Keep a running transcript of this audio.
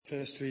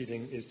First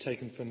reading is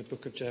taken from the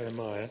book of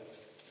Jeremiah,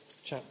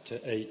 chapter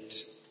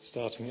 8,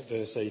 starting at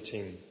verse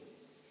 18.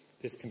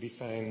 This can be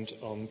found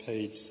on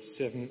page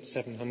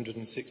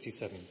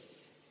 767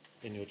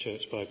 in your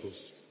church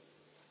Bibles.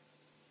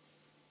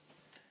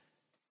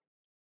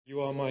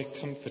 You are my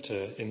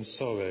comforter in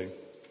sorrow.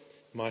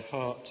 My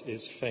heart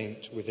is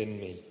faint within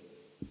me.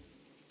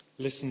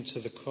 Listen to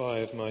the cry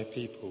of my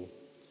people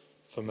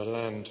from a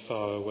land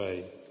far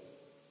away.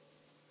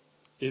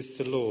 Is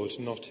the Lord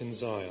not in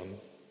Zion?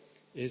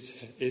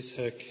 Is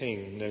her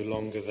king no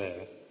longer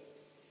there?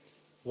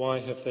 Why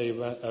have they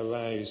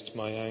aroused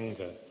my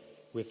anger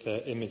with their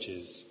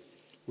images,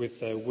 with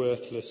their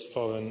worthless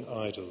foreign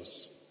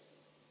idols?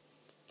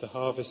 The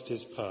harvest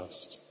is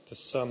past, the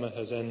summer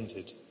has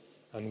ended,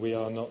 and we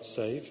are not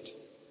saved?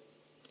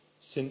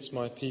 Since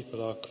my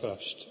people are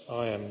crushed,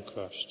 I am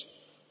crushed.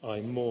 I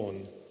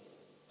mourn,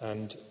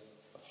 and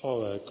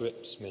horror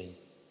grips me.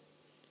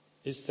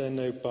 Is there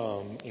no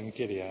balm in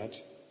Gilead?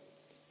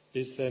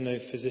 Is there no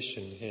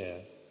physician here?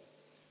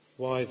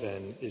 Why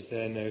then is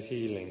there no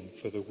healing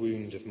for the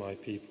wound of my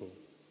people?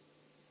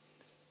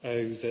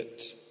 Oh,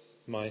 that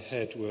my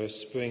head were a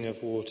spring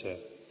of water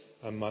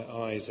and my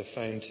eyes a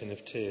fountain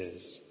of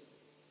tears.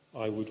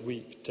 I would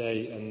weep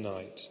day and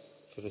night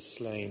for the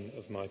slain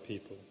of my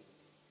people.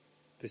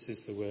 This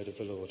is the word of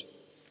the Lord.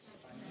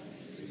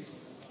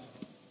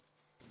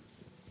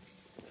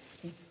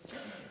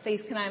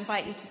 Please, can I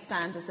invite you to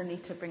stand as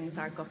Anita brings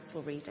our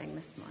gospel reading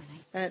this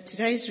morning?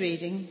 Today's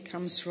reading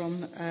comes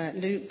from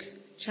Luke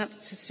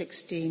chapter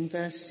 16,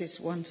 verses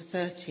 1 to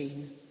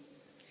 13.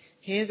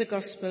 Hear the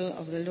gospel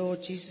of the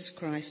Lord Jesus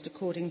Christ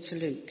according to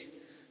Luke.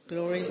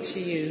 Glory to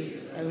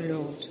you, O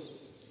Lord.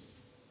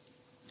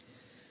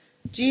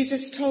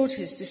 Jesus told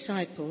his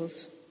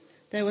disciples,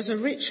 there was a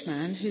rich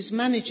man whose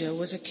manager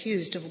was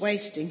accused of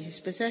wasting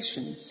his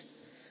possessions.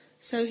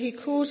 So he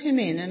called him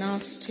in and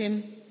asked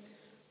him,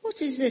 what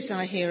is this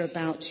I hear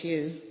about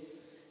you?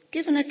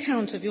 Give an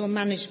account of your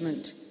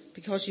management,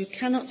 because you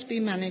cannot be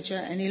manager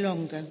any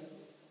longer.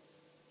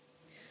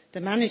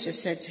 The manager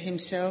said to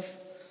himself,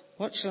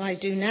 what shall I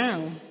do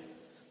now?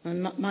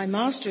 My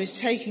master is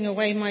taking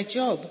away my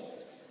job.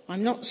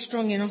 I'm not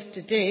strong enough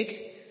to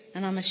dig,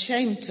 and I'm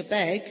ashamed to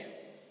beg.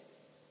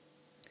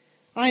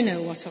 I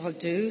know what I'll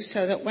do,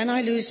 so that when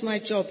I lose my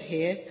job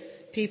here,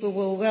 people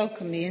will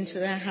welcome me into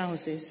their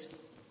houses.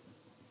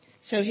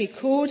 So he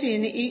called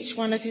in each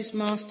one of his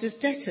master's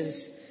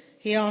debtors.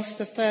 He asked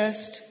the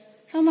first,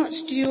 how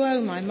much do you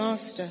owe my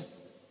master?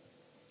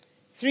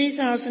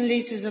 3,000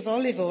 litres of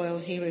olive oil,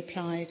 he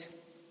replied.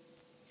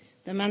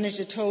 The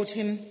manager told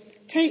him,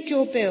 take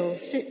your bill,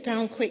 sit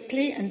down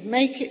quickly and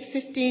make it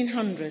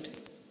 1,500.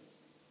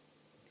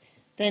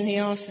 Then he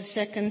asked the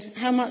second,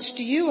 how much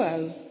do you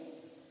owe?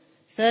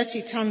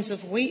 30 tons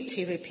of wheat,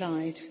 he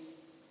replied.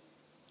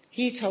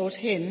 He told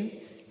him,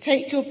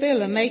 take your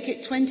bill and make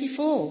it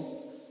 24.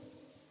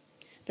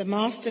 The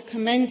master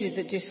commended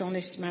the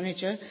dishonest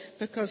manager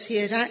because he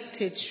had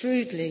acted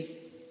shrewdly.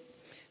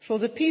 For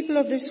the people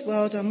of this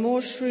world are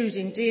more shrewd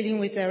in dealing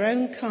with their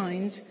own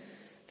kind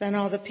than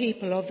are the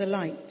people of the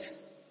light.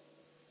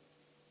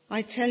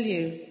 I tell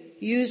you,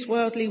 use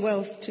worldly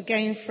wealth to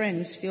gain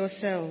friends for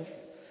yourselves,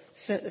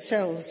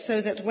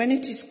 so that when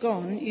it is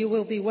gone, you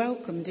will be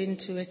welcomed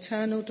into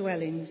eternal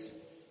dwellings.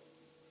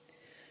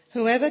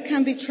 Whoever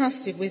can be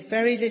trusted with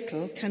very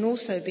little can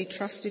also be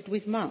trusted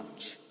with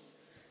much.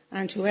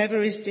 And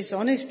whoever is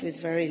dishonest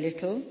with very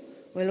little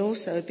will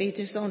also be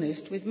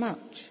dishonest with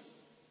much.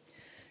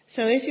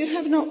 So if you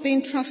have not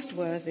been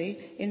trustworthy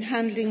in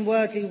handling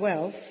worldly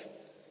wealth,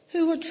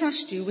 who will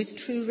trust you with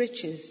true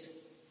riches?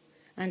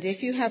 And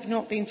if you have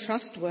not been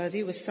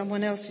trustworthy with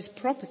someone else's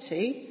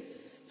property,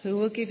 who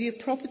will give you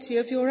property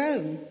of your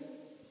own?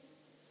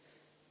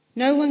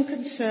 No one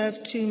can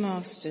serve two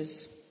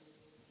masters.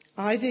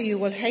 Either you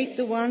will hate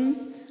the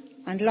one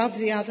and love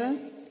the other,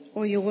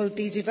 or you will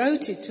be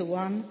devoted to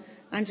one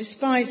and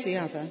despise the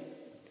other.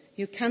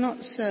 You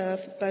cannot serve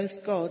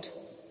both God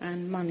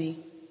and money.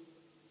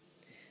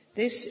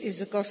 This is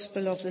the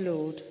gospel of the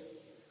Lord.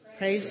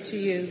 Praise to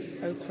you,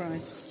 O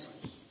Christ.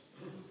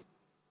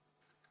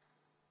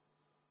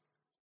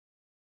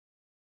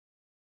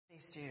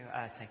 Please do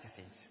take a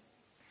seat.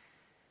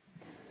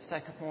 So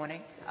good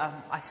morning.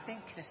 I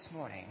think this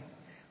morning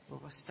we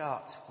will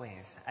start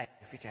with a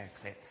video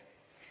clip.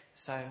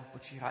 So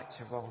would you like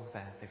to roll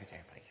the video,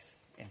 please?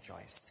 Enjoy.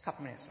 It's a couple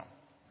of minutes long.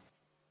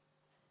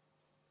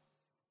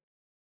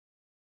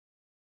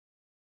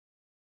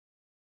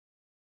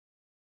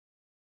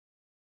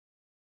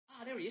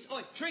 Ah, there he is.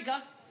 Oi, Trigger!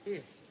 Here.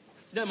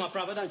 You know my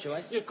brother, don't you,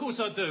 eh? Yeah, of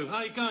course I do.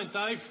 How you going,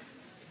 Dave?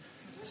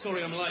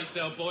 Sorry I'm late,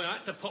 Del Boy. I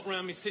had to pop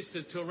round my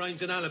sister's to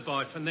arrange an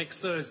alibi for next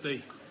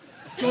Thursday.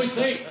 Joyce,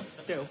 Del.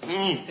 Del.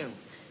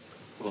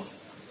 What?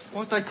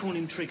 Why'd they call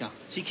him Trigger?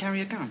 Does he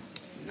carry a gun?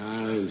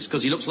 No, it's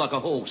because he looks like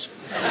a horse.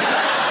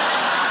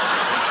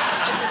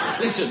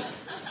 Listen,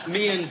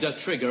 me and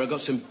Trigger have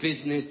got some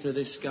business to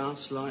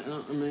discuss, like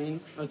that, I mean.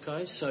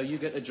 OK, so you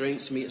get the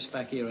drinks, meet us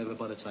back here over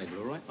by the table,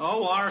 all right?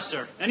 Oh,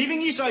 sir.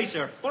 Anything you say,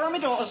 sir. Borrow my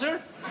daughter,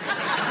 sir.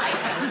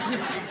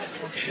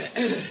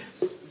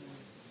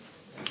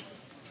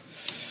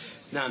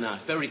 No,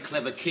 very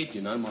clever kid,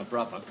 you know, my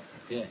brother.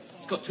 Yeah.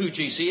 He's got 2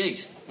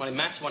 GCEs, one in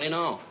maths, one in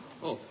art.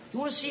 Oh, you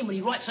want to see him when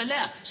he writes a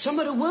letter? Some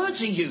of the words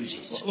he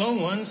uses. What,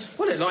 long ones?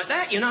 Well, they're like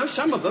that, you know,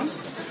 some of them.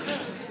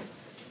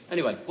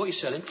 Anyway, what are you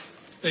selling?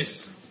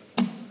 This.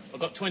 I've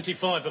got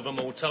 25 of them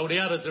all told. The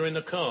others are in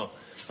the car.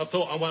 I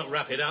thought I won't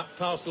wrap it up.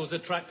 Parcels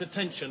attract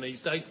attention these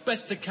days.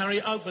 Best to carry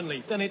it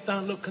openly, then it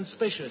don't look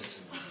conspicuous.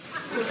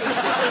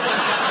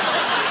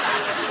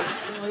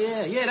 Oh,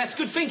 yeah, that's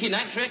good thinking,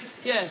 that trick.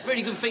 Yeah,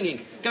 really good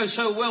thinking. Goes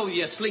so well with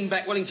your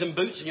sling-back Wellington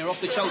boots and your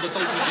off-the-shoulder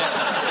donkey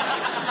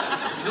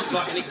jacket. You look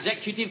like an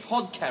executive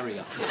hod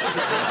carrier.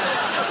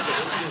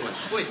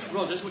 Wait,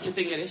 Rogers, what do you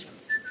think of this?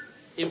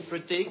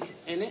 Infradig,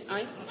 innit,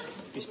 eh?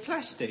 It's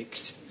plastic.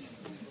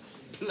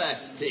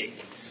 Plastic.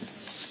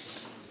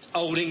 It's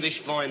old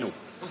English vinyl.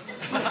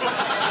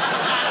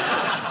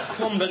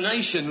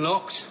 Combination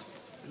locks.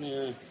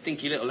 Yeah,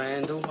 dinky little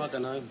handle, I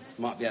don't know.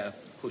 Might be able to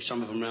push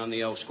some of them round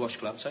the old squash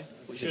club, say.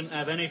 Shouldn't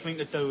have anything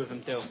to do with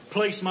them, Del.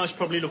 Police most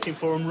probably looking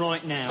for them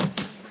right now.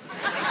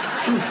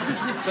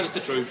 Tell us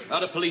the truth.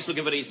 Are the police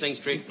looking for these things,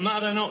 Trig? No,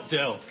 they're not,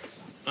 Del.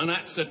 And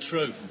that's the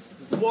truth.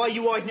 Why are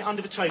you hiding it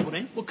under the table,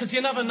 then? Well, because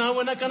you never know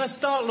when they're going to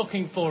start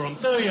looking for them,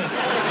 do you? Leave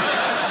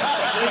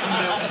them,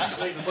 Del.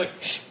 Leave them. Wait,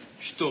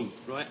 stum,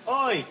 right?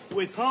 Oi,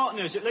 we're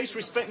partners. At least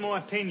respect my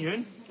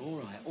opinion.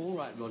 All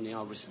right, Rodney,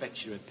 I'll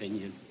respect your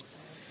opinion.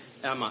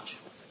 How much?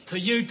 To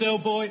you, Del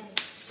boy,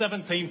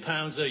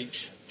 £17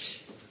 each.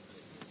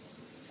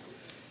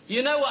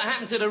 You know what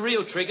happened to the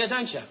real Trigger,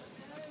 don't you?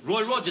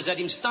 Roy Rogers had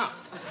him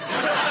stuffed.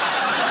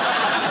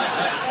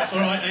 All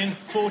right, then,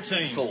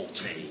 14.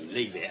 14,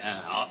 leave it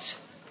out.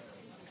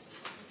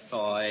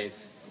 5.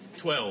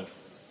 12.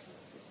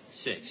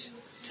 6.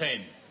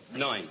 10.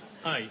 9.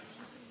 8.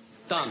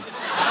 Done.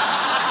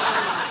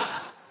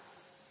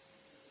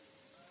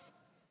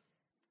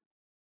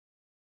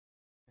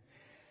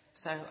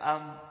 So,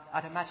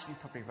 I'd imagine you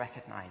probably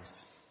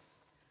recognise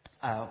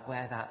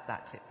where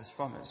that clip was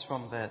from. It was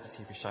from the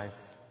TV show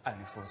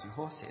Only Fools and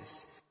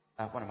Horses,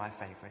 one of my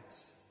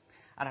favourites.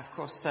 And of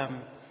course,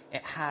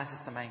 it has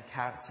as the main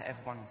character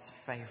everyone's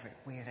favourite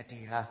wheeler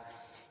dealer,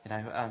 you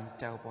know,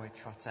 Del Boy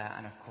Trotter,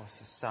 and of course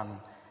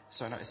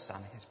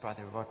his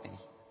brother Rodney.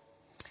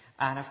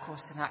 And of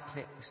course in that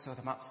clip we saw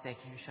them up to their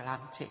usual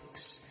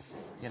antics,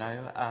 you know,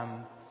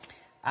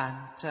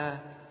 and the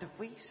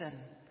reason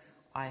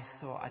I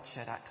thought I'd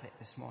show that clip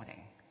this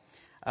morning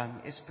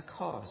is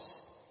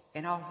because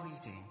in our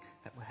reading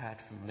that we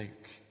heard from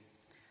Luke,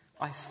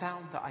 I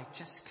found that I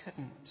just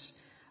couldn't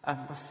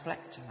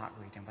reflect on that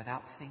reading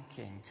without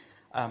thinking,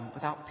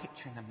 without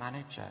picturing the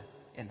manager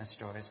in the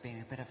story as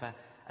being a bit of a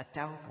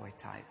Del Boy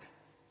type.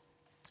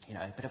 You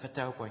know, a bit of a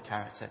Del Boy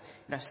character.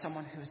 You know,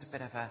 someone who was a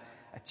bit of a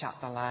Jack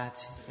the Lad.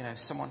 You know,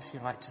 someone who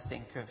liked to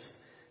think of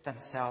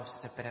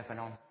themselves as a bit of an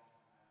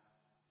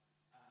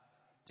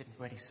didn't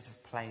really sort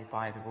of play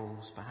by the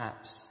rules,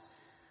 perhaps.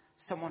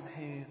 Someone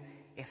who,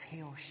 if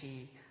he or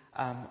she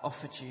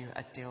offered you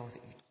a deal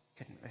that you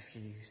couldn't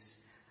refuse,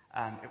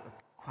 it would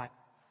be quite...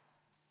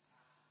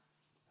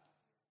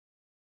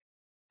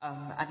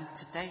 and in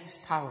today's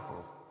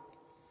parable,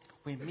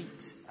 we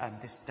meet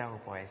this Del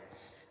Boy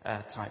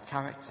type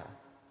character.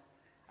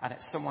 And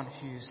it's someone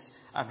who's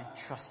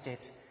entrusted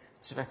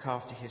to look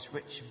after his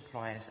rich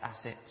employer's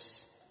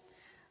assets,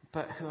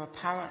 but who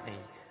apparently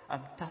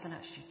doesn't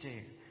actually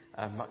do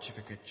much of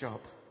a good job.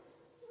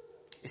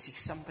 You see,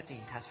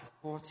 somebody has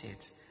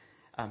reported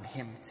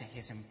him to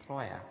his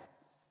employer,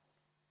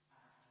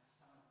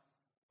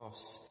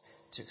 boss,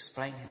 to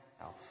explain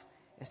himself.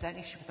 Is there an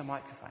issue with the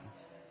microphone?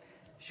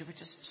 Should we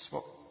just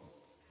swap?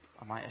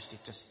 I might actually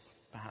just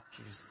perhaps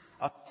use...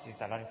 I'll just use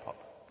that lollipop.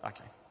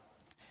 Okay.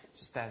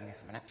 Just bear with me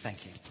for a minute.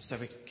 Thank you. So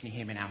can you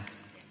hear me now?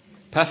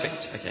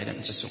 Perfect. Okay, let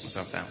me just sort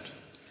myself out.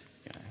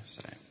 You know,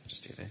 so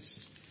just do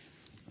this.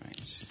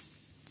 Right.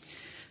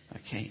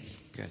 Okay,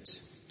 good.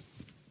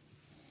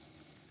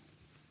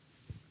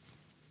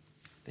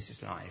 This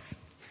is live.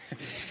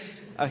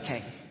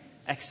 Okay,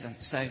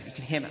 excellent. So you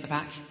can hear me at the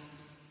back?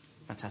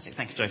 Fantastic.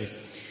 Thank you, Jodie.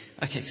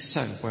 Okay,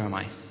 so where am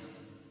I?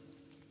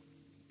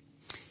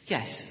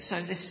 Yes, so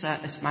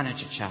this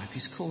manager chap,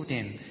 he's called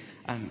in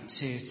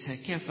to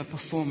give a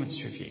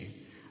performance review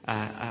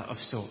of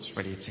sorts,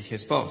 really, to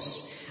his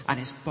boss. And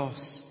his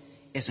boss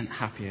isn't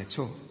happy at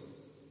all.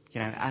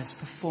 You know, as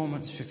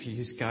performance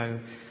reviews go,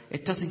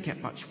 it doesn't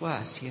get much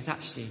worse. He is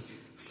actually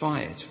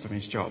fired from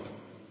his job.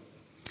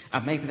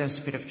 And maybe there's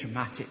a bit of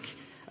dramatic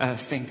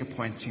finger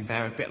pointing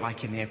there, a bit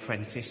like in The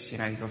Apprentice, you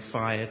know, you're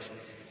fired.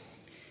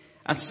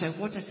 And so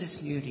what does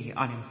this newly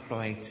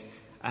unemployed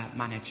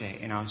manager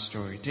in our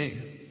story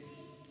do?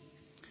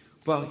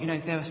 Well, you know,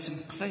 there are some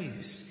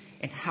clues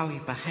in how he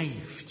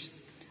behaved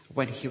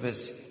when he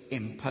was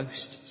in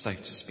post, so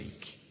to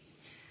speak.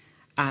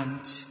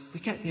 And we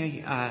get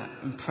the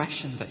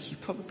impression that he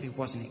probably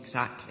wasn't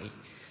exactly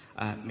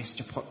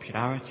Mr.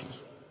 Popularity.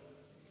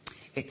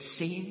 It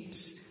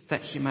seems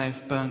that he may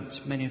have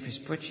burnt many of his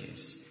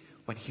bridges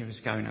when he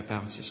was going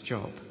about his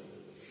job.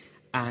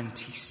 And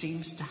he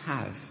seems to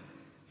have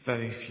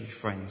very few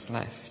friends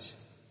left.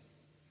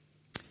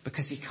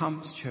 Because he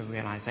comes to a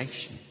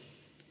realization.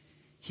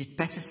 He'd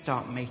better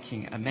start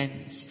making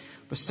amends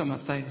with some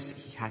of those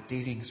that he had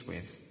dealings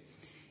with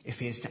if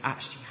he is to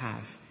actually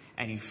have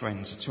any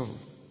friends at all.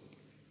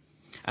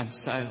 And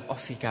so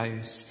off he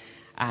goes,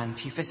 and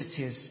he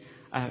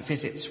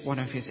visits one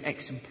of his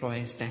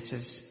ex-employer's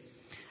debtors,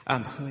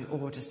 who he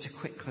orders to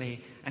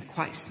quickly and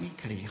quite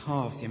sneakily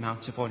halve the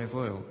amount of olive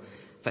oil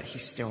that he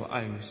still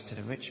owes to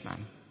the rich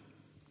man.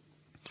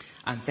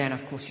 And then,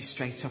 of course, he's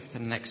straight off to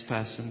the next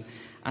person,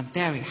 and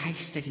there he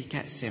hastily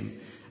gets him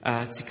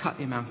to cut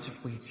the amount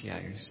of wheat he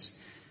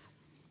owes.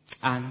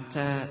 And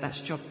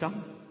that's job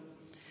done.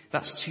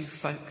 That's two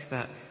folk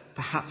that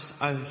perhaps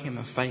owe him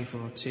a favour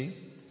or two.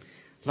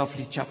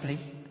 Lovely jubbly,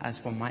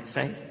 as one might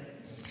say.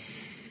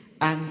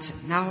 And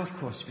now, of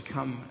course, we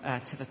come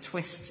to the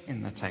twist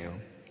in the tale.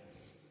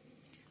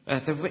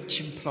 The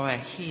rich employer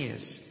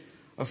hears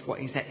of what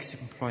his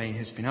ex-employee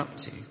has been up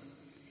to.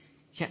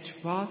 Yet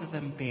rather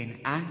than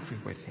being angry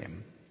with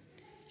him,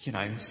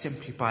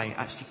 simply by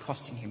actually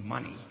costing him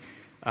money,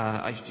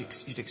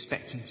 you'd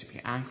expect him to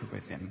be angry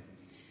with him,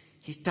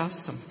 he does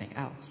something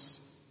else.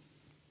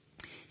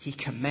 He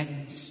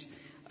commends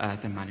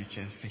the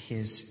manager for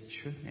his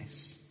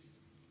shrewdness.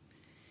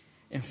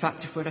 In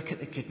fact, if we look at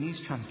the Good News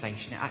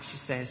translation, it actually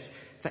says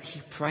that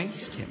he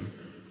praised him.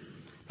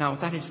 Now,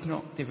 that is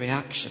not the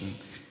reaction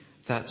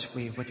that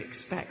we would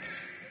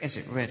expect, is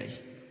it really?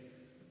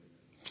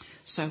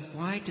 So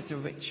why did the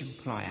rich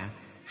employer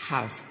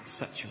have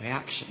such a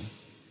reaction?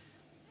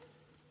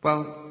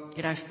 Well,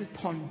 if we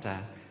ponder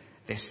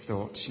this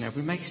thought,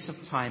 we may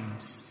find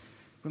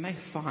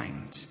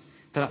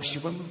that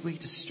actually when we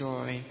read a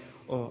story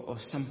or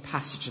some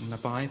passage in the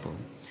Bible,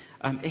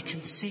 it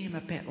can seem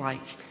a bit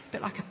like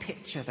a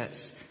picture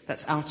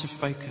that's out of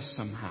focus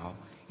somehow.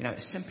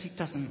 It simply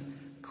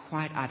doesn't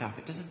quite add up.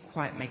 It doesn't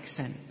quite make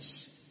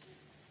sense.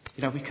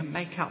 We can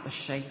make out the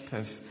shape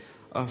of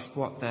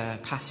what the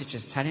passage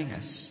is telling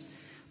us,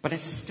 but it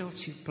is still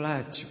too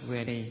blurred to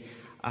really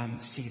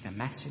see the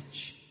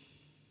message.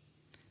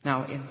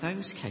 Now, in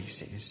those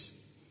cases,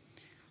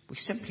 we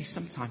simply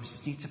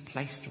sometimes need to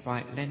place the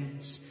right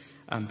lens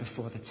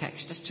before the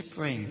text, just to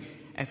bring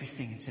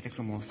everything into a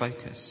little more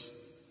focus.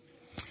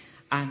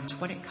 And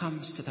when it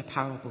comes to the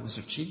parables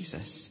of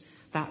Jesus,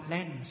 that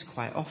lens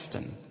quite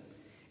often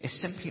is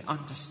simply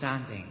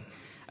understanding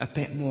a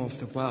bit more of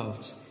the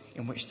world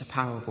in which the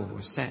parable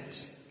was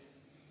set,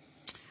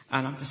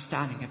 and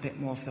understanding a bit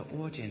more of the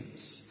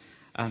audience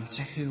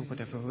to who would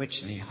have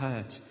originally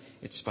heard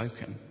it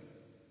spoken.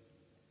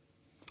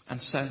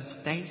 And so in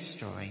today's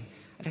story,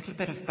 a little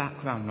bit of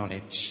background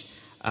knowledge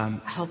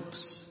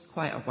helps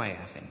quite a way,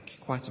 I think,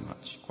 quite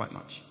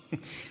much.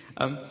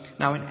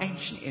 Now, in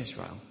ancient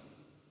Israel,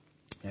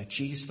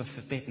 Jews were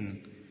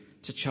forbidden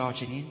to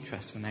charge any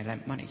interest when they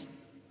lent money.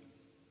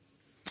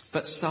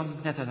 But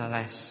some,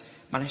 nevertheless,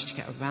 managed to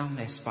get around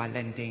this by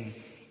lending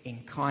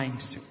in kind,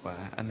 as it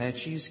were, and their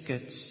Jews'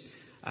 goods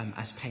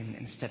as payment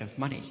instead of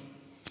money.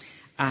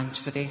 And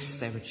for this,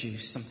 they would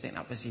use something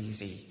that was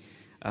easy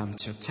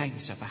to obtain,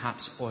 so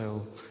perhaps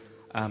oil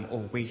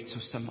or wheat or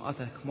some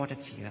other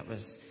commodity that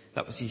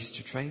was easy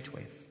to trade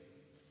with.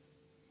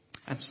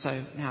 And so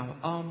now,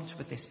 armed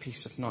with this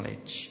piece of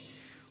knowledge,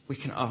 we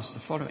can ask the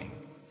following.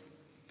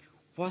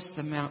 Was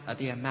the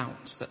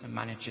amount that the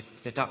manager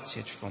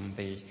deducted from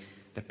the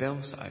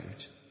bills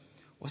owed,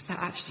 was that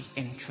actually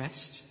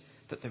interest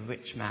that the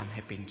rich man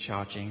had been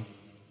charging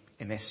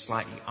in this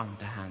slightly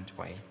underhand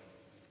way?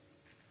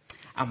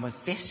 And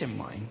with this in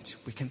mind,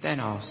 we can then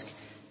ask,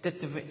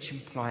 did the rich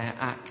employer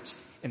act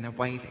in the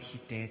way that he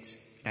did,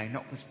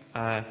 not with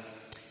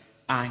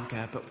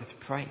anger, but with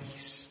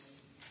praise?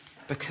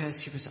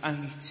 Because he was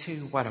only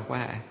too well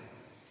aware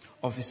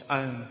of his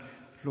own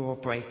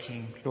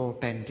law-breaking,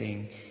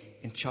 law-bending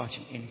in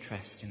charging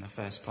interest in the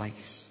first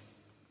place.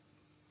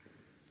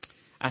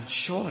 And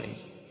surely,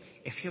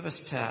 if he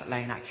was to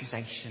lay an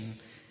accusation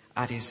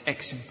at his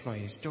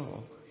ex-employer's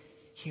door,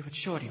 he would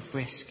surely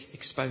risk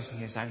exposing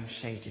his own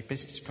shady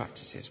business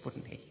practices,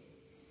 wouldn't he?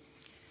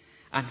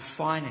 And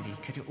finally,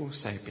 could it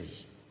also be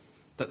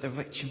that the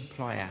rich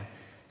employer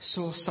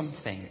saw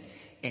something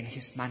in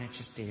his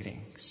manager's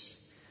dealings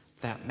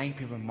that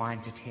maybe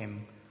reminded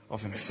him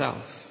of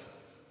himself?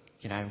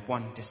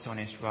 One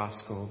dishonest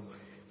rascal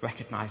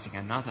recognizing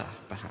another,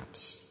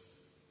 perhaps.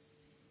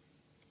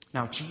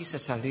 Now,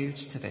 Jesus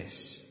alludes to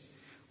this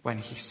when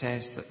he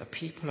says that the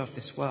people of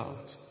this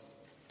world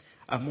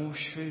are more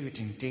shrewd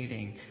in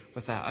dealing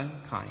with their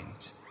own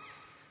kind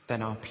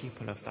than are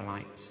people of the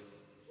light.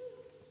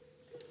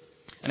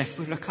 And if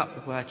we look up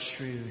the word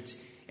shrewd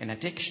in a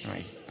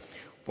dictionary,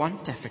 one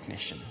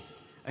definition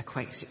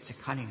equates it to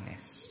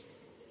cunningness.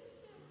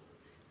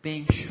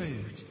 Being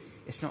shrewd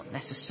is not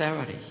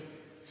necessarily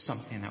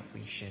something that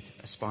we should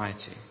aspire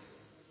to.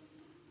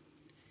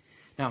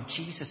 Now,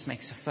 Jesus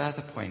makes a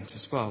further point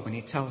as well when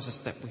he tells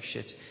us that we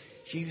should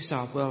use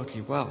our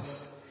worldly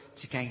wealth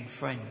to gain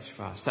friends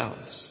for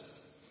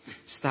ourselves,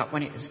 so that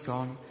when it is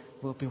gone,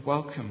 we'll be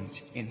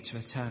welcomed into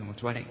eternal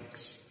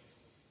dwellings.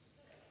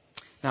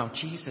 Now,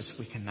 Jesus,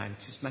 we can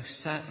note, is most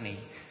certainly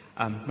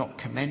not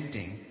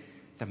commending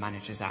the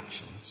manager's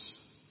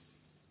actions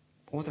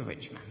or the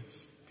rich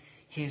man's.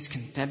 He is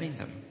condemning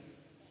them,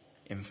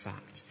 in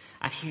fact.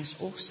 And he is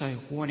also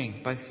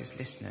warning both his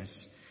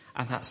listeners,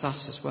 and that's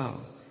us as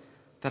well,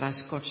 that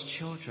as God's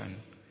children,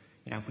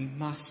 we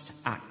must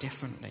act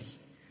differently.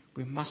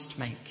 We must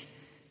make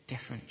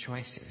different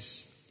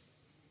choices.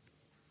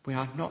 We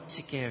are not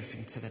to give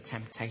into the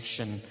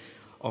temptation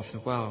of the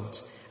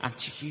world and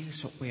to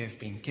use what we have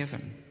been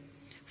given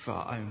for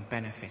our own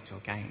benefit or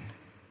gain.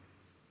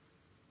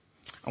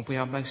 And we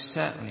are most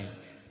certainly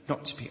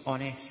not to be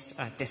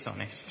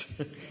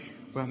dishonest.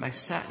 We are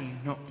most certainly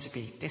not to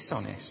be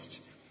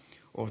dishonest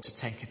or to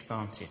take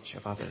advantage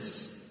of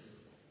others.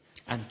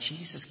 And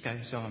Jesus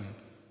goes on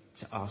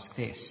to ask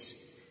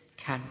this: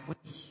 can we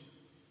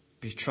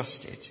be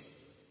trusted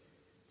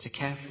to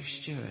carefully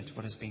steward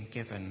what has been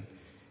given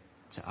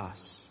to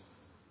us?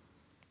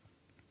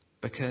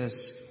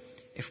 Because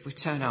if we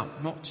turn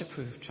out not to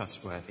prove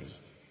trustworthy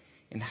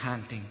in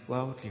handling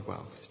worldly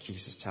wealth,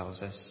 Jesus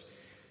tells us,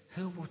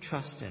 who will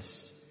trust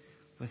us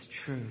with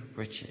true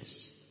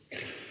riches?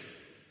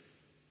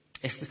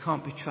 If we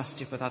can't be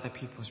trusted with other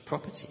people's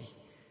property,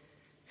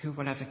 who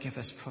will ever give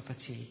us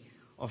property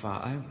of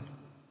our own?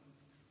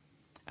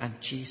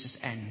 And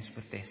Jesus ends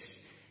with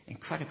this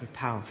incredibly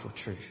powerful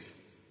truth.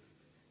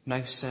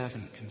 No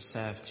servant can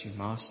serve two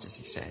masters,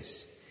 he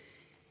says.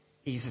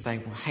 Either they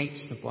will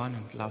hate the one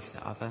and love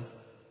the other,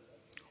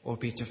 or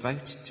be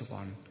devoted to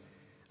one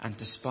and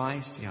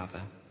despise the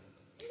other.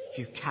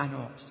 You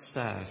cannot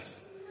serve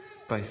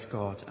both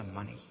God and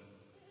money.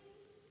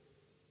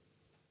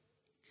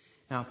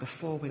 Now,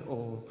 before we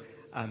all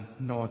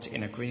nod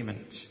in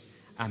agreement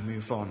and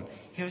move on,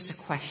 here's a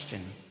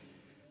question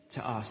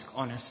to ask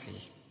honestly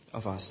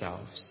of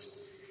ourselves.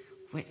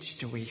 Which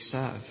do we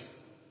serve?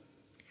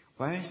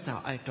 Where is there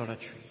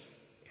idolatry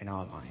in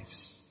our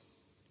lives?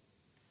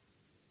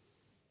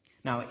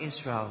 Now,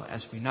 Israel,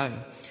 as we know,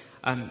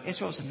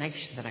 Israel is a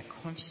nation that had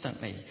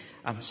constantly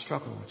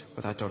struggled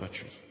with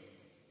idolatry.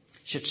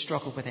 She had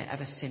struggled with it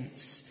ever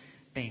since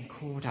being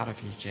called out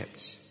of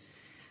Egypt.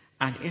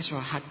 And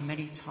Israel had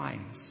many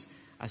times,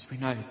 as we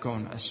know,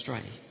 gone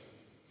astray.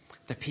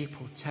 The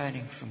people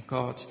turning from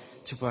God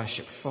to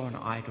worship foreign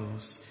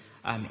idols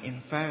in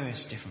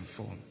various different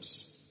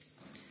forms.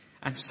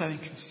 And so in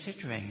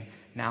considering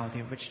now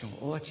the original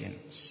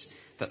audience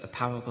that the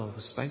parable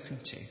was spoken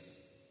to,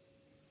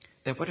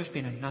 there would have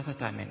been another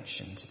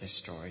dimension to this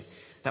story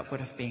that would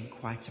have been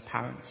quite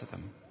apparent to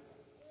them.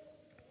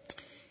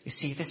 You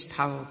see, this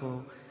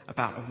parable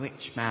about a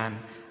rich man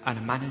and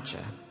a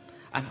manager,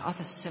 and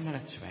others similar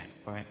to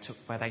it,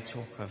 where they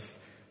talk of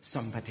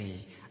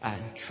somebody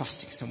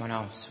entrusting someone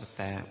else with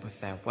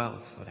their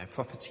wealth or their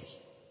property.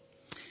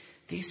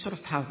 These sort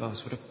of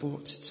parables would have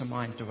brought to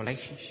mind the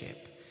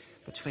relationship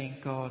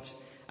between God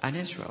and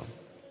Israel.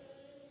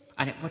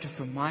 And it would have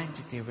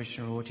reminded the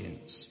original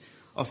audience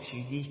of the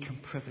unique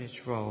and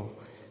privileged role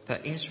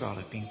that Israel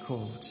had been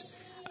called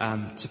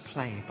to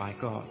play by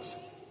God.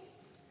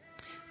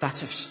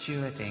 That of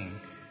stewarding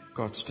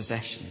God's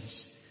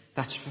possessions,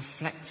 that of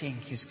reflecting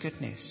his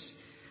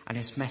goodness and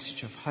his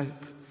message of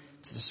hope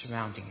to the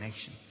surrounding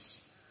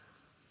nations.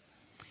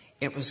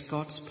 It was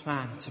God's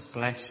plan to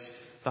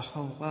bless the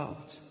whole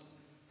world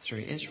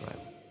through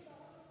Israel.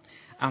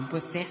 And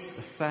with this,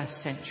 the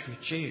first century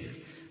Jew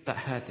that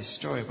heard this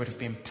story would have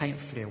been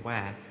painfully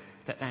aware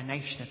that their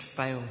nation had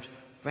failed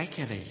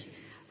regularly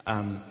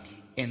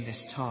in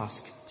this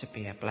task to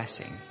be a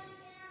blessing.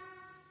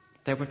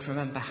 They would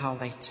remember how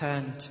they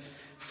turned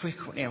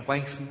frequently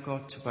away from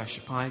God to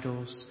worship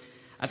idols,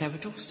 and they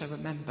would also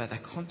remember the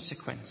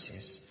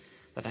consequences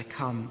that had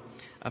come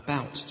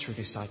about through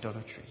this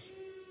idolatry.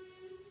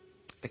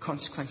 The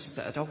consequences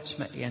that had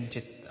ultimately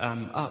ended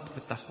up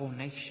with the whole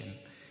nation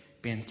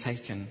being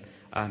taken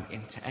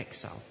into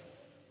exile.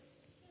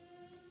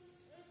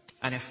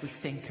 And if we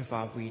think of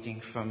our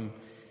reading from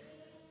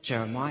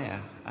Jeremiah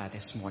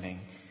this morning,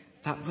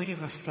 that really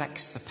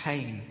reflects the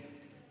pain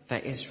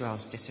that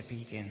Israel's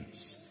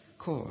disobedience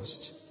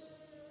caused.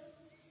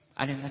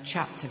 And in the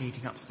chapter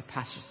leading up to the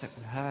passage that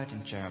we heard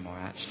in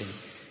Jeremiah, actually,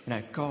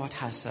 God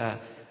has a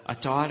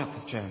dialogue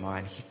with Jeremiah,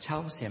 and he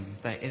tells him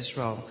that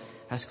Israel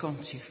has gone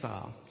too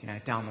far,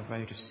 down the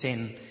road of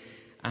sin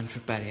and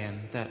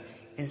rebellion, that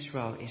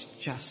Israel is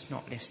just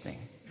not listening.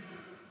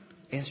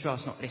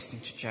 Israel's not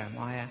listening to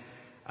Jeremiah,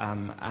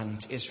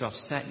 and Israel's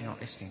certainly not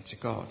listening to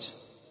God.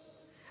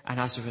 And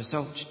as a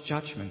result,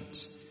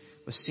 judgment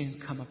will soon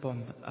come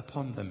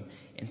upon them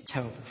in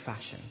terrible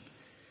fashion.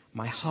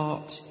 My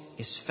heart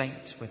is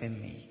faint within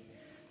me,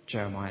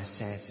 Jeremiah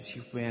says, as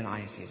he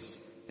realizes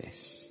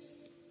this.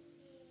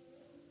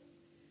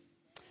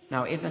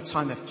 Now, in the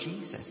time of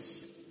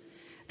Jesus,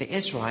 the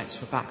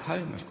Israelites were back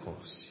home, of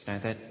course.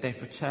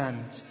 They'd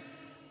returned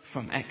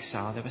from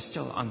exile. They were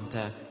still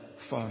under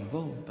foreign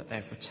rule, but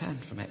they've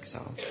returned from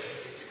exile.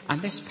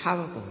 And this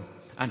parable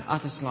and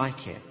others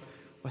like it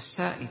were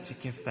certainly to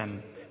give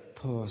them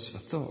pause for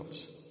thought.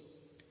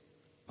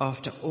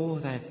 After all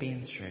they'd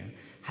been through,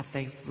 Have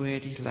they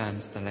really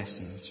learned the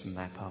lessons from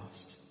their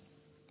past?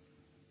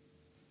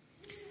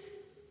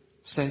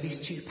 So these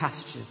two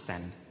passages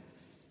then,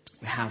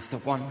 we have the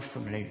one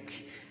from Luke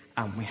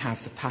and we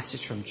have the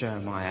passage from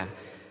Jeremiah.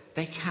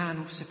 They can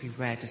also be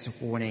read as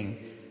a warning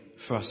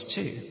for us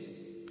too.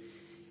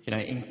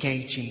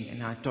 Engaging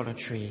in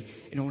idolatry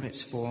in all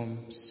its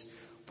forms,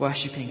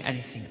 worshipping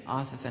anything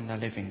other than the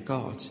living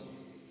God,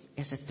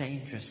 is a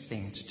dangerous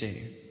thing to do.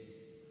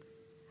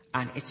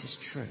 And it is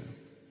true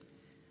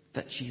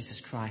that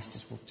Jesus Christ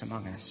has walked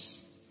among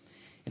us.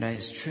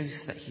 It's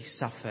truth that he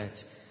suffered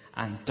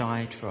and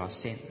died for our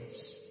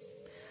sins.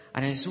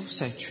 And it is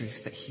also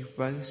truth that he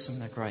rose from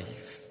the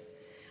grave,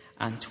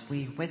 and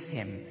we with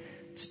him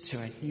to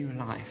a new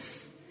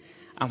life.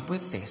 And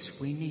with this,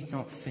 we need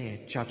not fear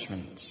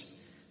judgment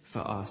for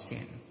our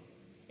sin.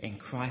 In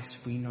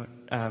Christ, we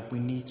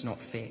need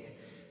not fear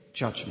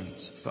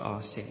judgment for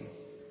our sin.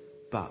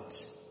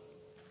 But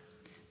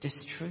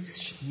this truth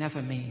should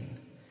never mean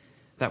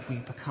that we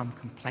become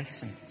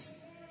complacent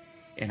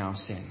in our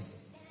sin,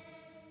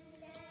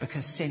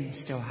 because sin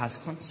still has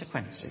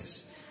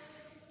consequences.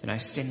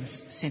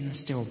 Sin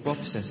still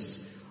robs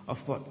us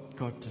of what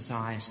God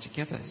desires to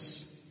give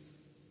us.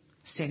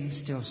 Sin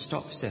still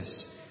stops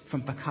us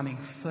from becoming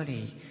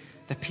fully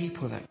the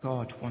people that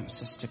God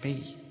wants us to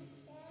be.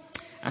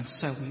 And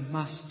so we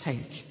must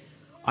take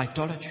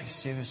idolatry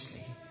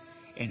seriously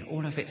in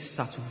all of its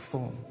subtle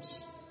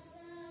forms.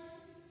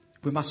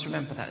 We must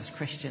remember that as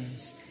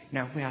Christians,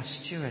 we are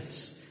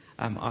stewards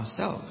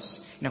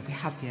ourselves. We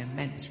have the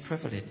immense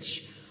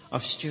privilege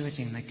of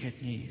stewarding the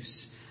good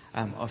news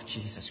of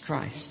Jesus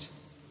Christ.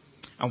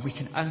 And we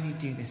can only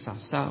do this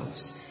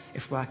ourselves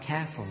if we are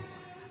careful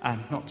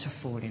not to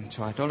fall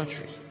into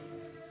idolatry.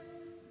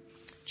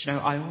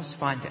 I always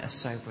find it a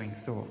sobering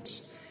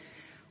thought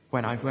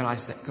when I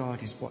realise that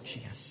God is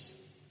watching us.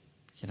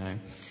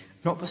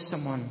 Not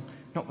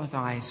with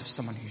eyes of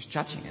someone who's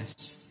judging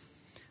us,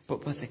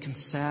 but with the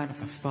concern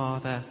of a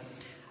father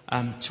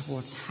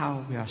towards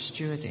how we are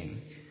stewarding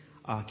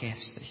our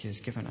gifts that he has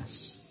given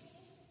us.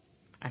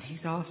 And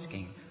he's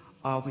asking,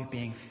 are we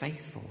being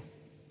faithful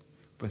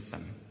with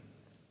them?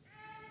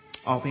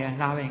 Are we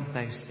allowing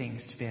those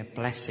things to be a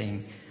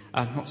blessing,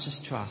 not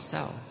just to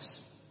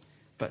ourselves,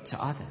 but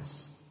to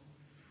others?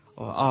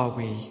 Or are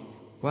we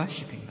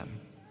worshipping them?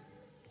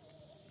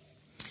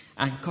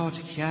 And God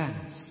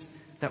yearns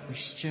that we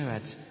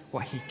steward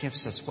what he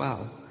gives us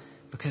well,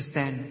 because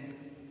then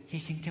he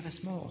can give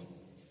us more.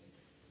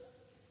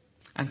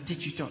 And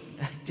did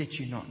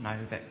you not know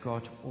that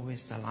God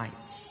always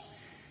delights?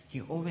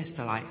 He always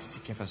delights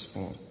to give us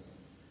more.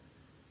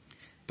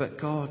 But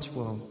God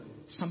will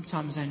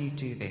sometimes only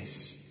do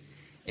this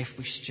if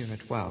we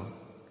steward well,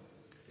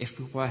 if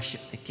we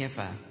worship the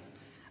giver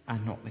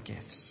and not the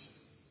gifts.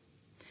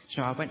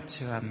 I went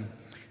to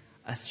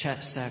a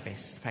church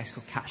service, a place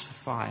called Catch the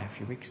Fire, a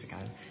few weeks ago,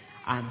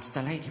 and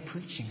the lady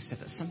preaching said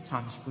that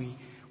sometimes we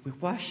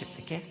worship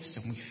the gifts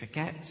and we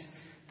forget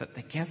that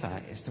the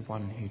giver is the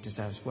one who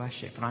deserves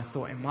worship. And I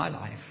thought, in my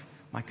life,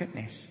 my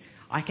goodness,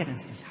 I get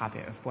into this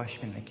habit of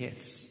worshipping the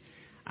gifts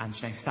and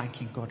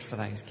thanking God for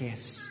those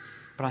gifts.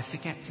 But I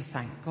forget to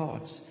thank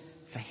God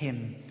for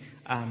him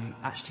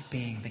actually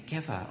being the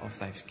giver of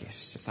those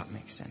gifts, if that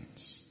makes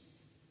sense.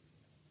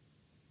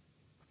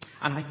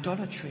 And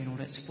idolatry in all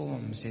its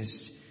forms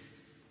is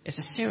a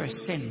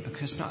serious sin,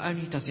 because not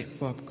only does it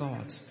rob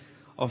God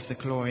of the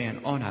glory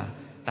and honour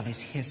that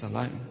is his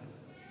alone,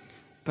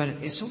 but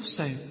it's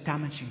also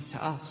damaging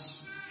to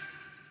us.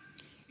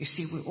 You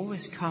see, we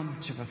always come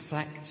to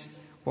reflect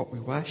what we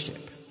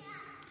worship,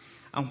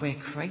 and we're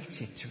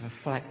created to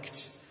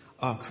reflect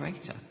our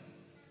Creator.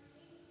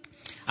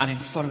 And in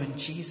following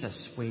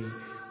Jesus, we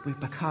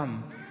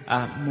become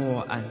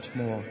more and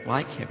more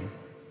like him.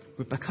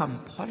 We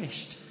become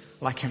polished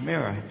like a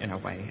mirror in a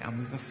way, and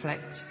we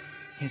reflect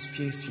his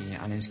beauty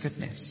and his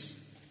goodness.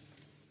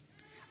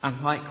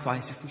 And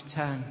likewise, if we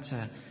turn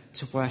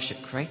to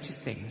worship created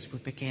things, we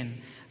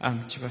begin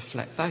to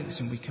reflect those,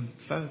 and we can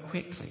very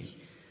quickly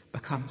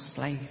become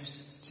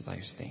slaves to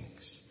those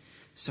things.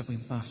 So we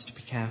must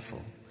be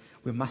careful.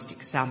 We must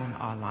examine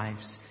our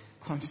lives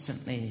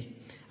constantly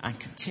and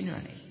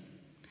continually.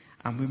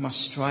 And we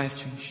must strive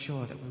to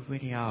ensure that we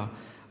really are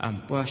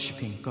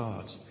worshipping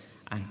God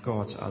and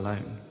God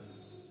alone.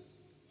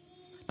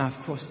 Now,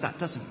 of course, that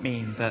doesn't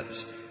mean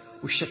that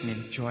we shouldn't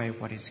enjoy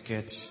what is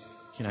good,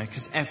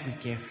 because every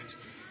gift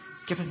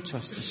given to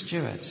us to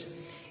steward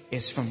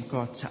is from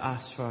God to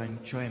us for our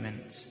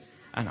enjoyment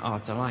and our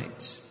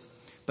delight.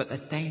 But the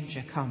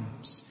danger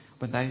comes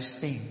when those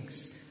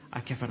things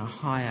are given a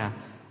higher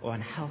or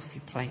unhealthy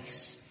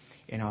place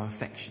in our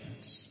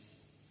affections,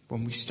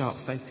 when we start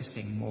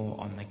focusing more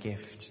on the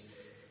gift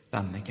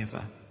than the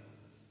giver.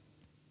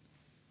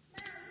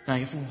 Now,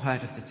 you've all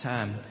heard of the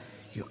term,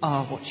 you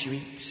are what you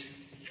eat.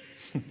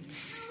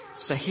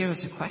 So here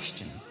is a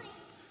question.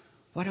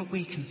 What are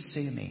we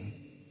consuming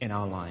in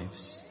our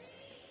lives?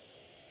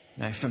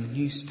 From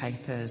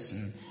newspapers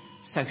and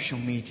social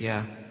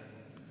media,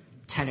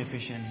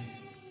 television,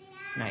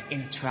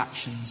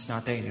 interactions in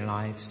our daily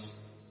lives.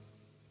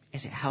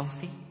 Is it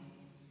healthy?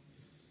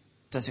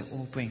 Does it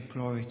all bring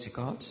glory to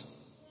God?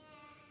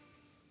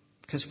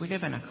 Because we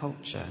live in a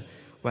culture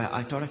where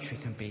idolatry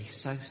can be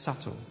so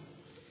subtle,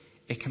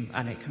 it can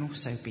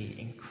also be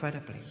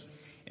incredibly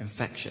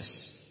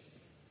infectious.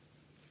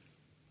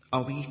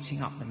 Are we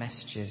eating up the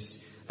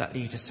messages that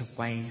lead us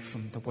away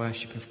from the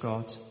worship of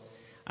God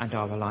and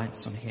our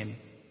reliance on him?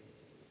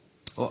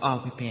 Or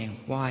are we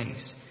being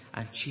wise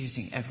and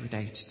choosing every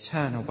day to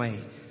turn away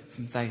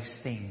from those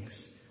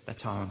things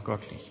that are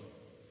ungodly?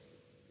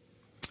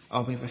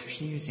 Are we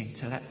refusing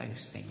to let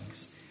those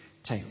things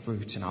take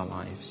root in our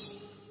lives?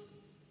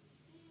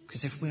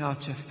 Because if we are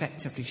to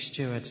effectively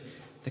steward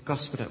the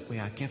gospel that we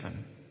are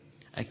given,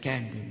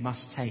 again, we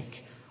must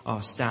take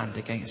our stand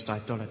against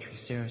idolatry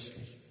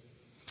seriously.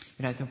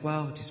 The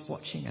world is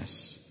watching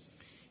us.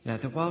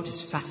 The world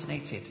is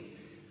fascinated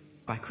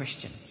by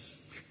Christians.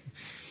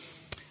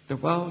 The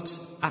world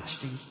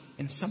actually,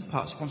 in some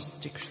parts, wants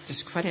to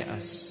discredit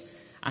us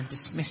and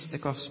dismiss the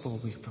gospel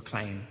we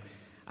proclaim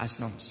as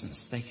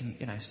nonsense. They can,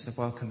 so the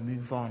world can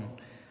move on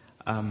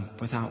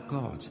without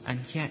God. And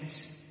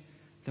yet,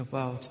 the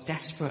world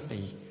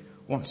desperately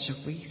wants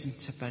a reason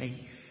to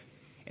believe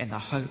in the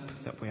hope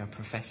that we are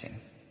professing.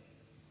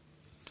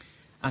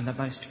 And the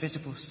most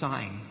visible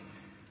sign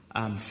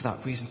for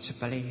that reason to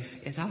believe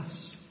is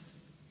us.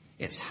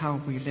 It's how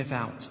we live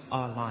out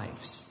our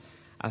lives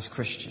as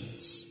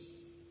Christians.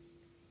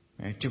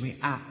 Do we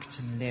act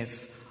and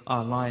live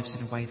our lives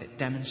in a way that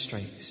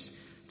demonstrates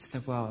to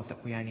the world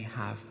that we only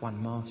have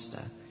one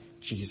master,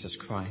 Jesus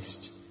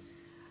Christ?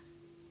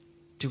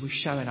 Do we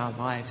show in our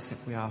lives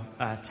that we are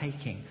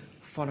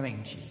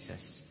following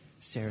Jesus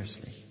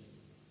seriously?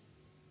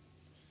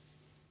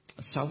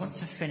 And so I want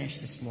to finish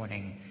this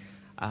morning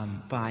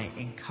by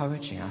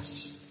encouraging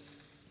us.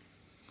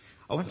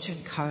 I want to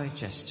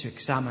encourage us to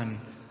examine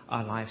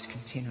our lives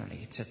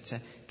continually, to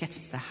get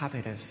into the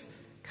habit of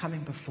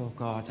coming before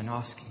God and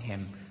asking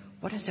him,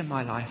 what is in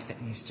my life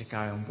that needs to go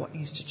and what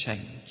needs to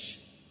change?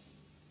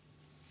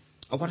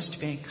 I want us to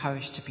be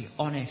encouraged to be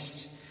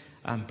honest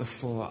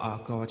before our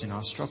God in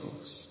our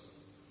struggles.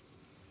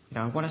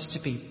 I want us to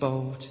be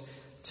bold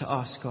to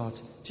ask God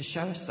to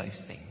show us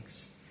those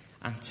things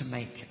and to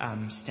make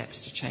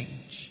steps to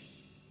change.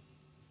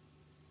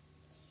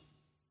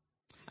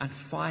 And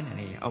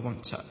finally, I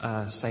want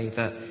to say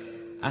that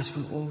as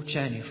we all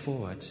journey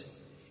forward,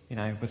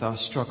 with our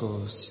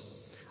struggles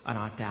and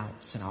our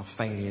doubts and our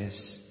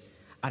failures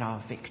and our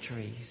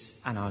victories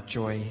and our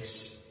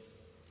joys,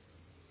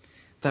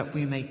 that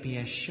we may be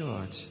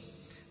assured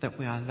that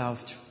we are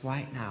loved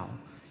right now,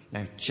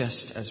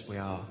 just as we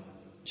are,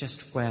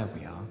 just where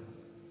we are,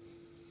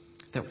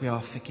 that we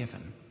are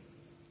forgiven,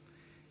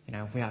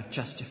 we are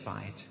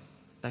justified.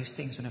 Those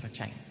things will never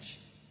change.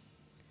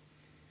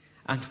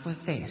 And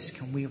with this,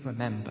 can we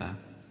remember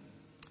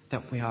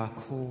that we are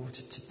called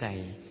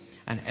today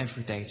and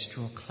every day to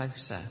draw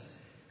closer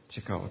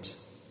to God,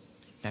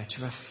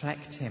 to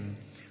reflect him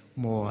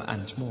more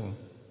and more,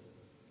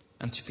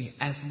 and to be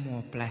ever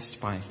more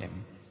blessed by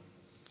him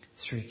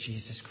through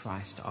Jesus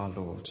Christ our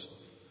Lord.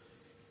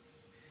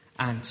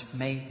 And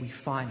may we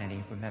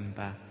finally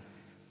remember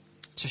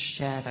to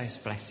share those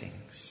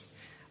blessings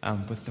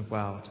with the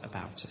world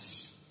about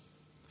us,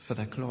 for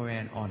the glory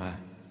and honour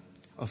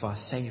of our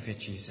Saviour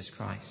Jesus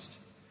Christ.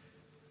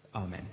 Amen.